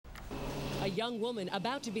young woman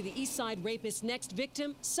about to be the East Side rapist's next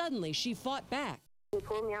victim, suddenly she fought back. He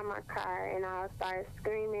pulled me out of my car and I started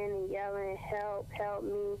screaming and yelling, "Help, help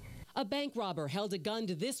me." A bank robber held a gun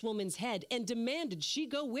to this woman's head and demanded she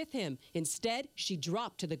go with him. Instead, she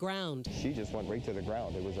dropped to the ground. She just went right to the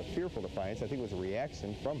ground. It was a fearful defiance. I think it was a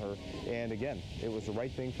reaction from her. And again, it was the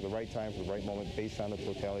right thing for the right time, for the right moment, based on the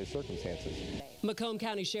totality of circumstances. Macomb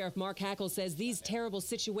County Sheriff Mark Hackle says these terrible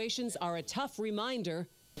situations are a tough reminder.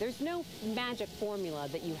 There's no magic formula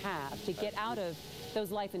that you have to get out of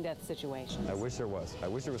those life and death situations. I wish there was. I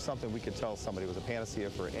wish there was something we could tell somebody was a panacea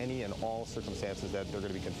for any and all circumstances that they're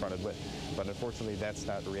going to be confronted with. But unfortunately, that's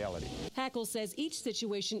not the reality. Hackle says each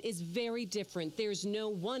situation is very different. There's no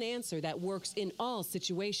one answer that works in all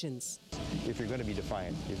situations. If you're going to be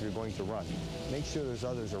defiant, if you're going to run, make sure there's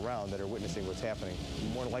others around that are witnessing what's happening.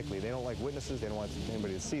 More likely, they don't like witnesses. They don't want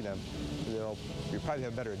anybody to see them. You probably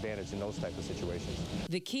have a better advantage in those type of situations.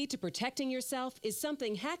 The key to protecting yourself is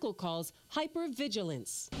something Hackle calls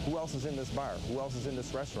hypervigilance. Who else is in this bar? Who else is in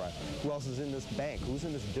this restaurant? Who else is in this bank? Who's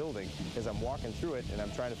in this building? As I'm walking through it and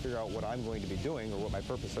I'm trying to figure out what I'm going to be doing or what my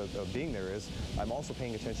purpose of being there is, I'm also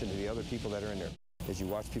paying attention to the other people that are in there. As you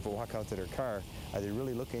watch people walk out to their car, are they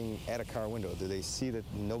really looking at a car window? Do they see that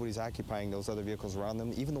nobody's occupying those other vehicles around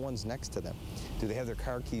them, even the ones next to them? Do they have their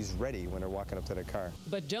car keys ready when they're walking up to their car?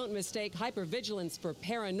 But don't mistake hypervigilance for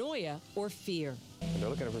paranoia or fear. And they're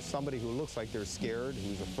looking for somebody who looks like they're scared,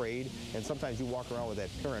 who's afraid, and sometimes you walk around with that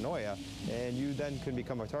paranoia, and you then can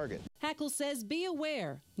become a target. Hackle says be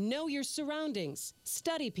aware, know your surroundings,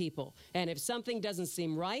 study people, and if something doesn't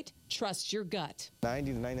seem right, trust your gut.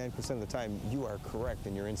 90 to 99% of the time, you are correct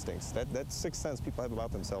in your instincts. That sixth sense people have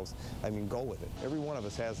about themselves, I mean, go with it. Every one of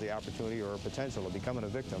us has the opportunity or potential of becoming a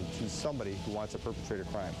victim to somebody who wants to perpetrate a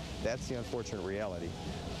crime. That's the unfortunate reality.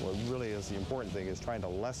 What really is the important thing is trying to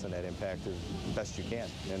lessen that impact as best you can,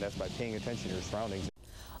 and that's by paying attention to your surroundings.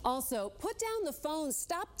 Also, put down the phone,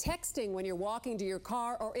 stop texting when you're walking to your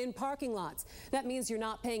car or in parking lots. That means you're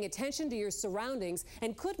not paying attention to your surroundings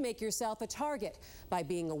and could make yourself a target. By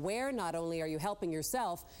being aware, not only are you helping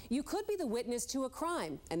yourself, you could be the witness to a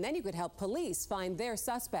crime, and then you could help police find their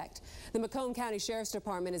suspect. The Macomb County Sheriff's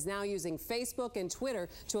Department is now using Facebook and Twitter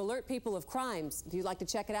to alert people of crimes. If you'd like to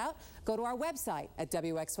check it out, go to our website at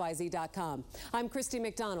Wxyz.com. I'm Christy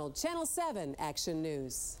MacDonald, Channel 7 Action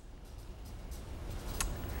News.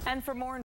 And for more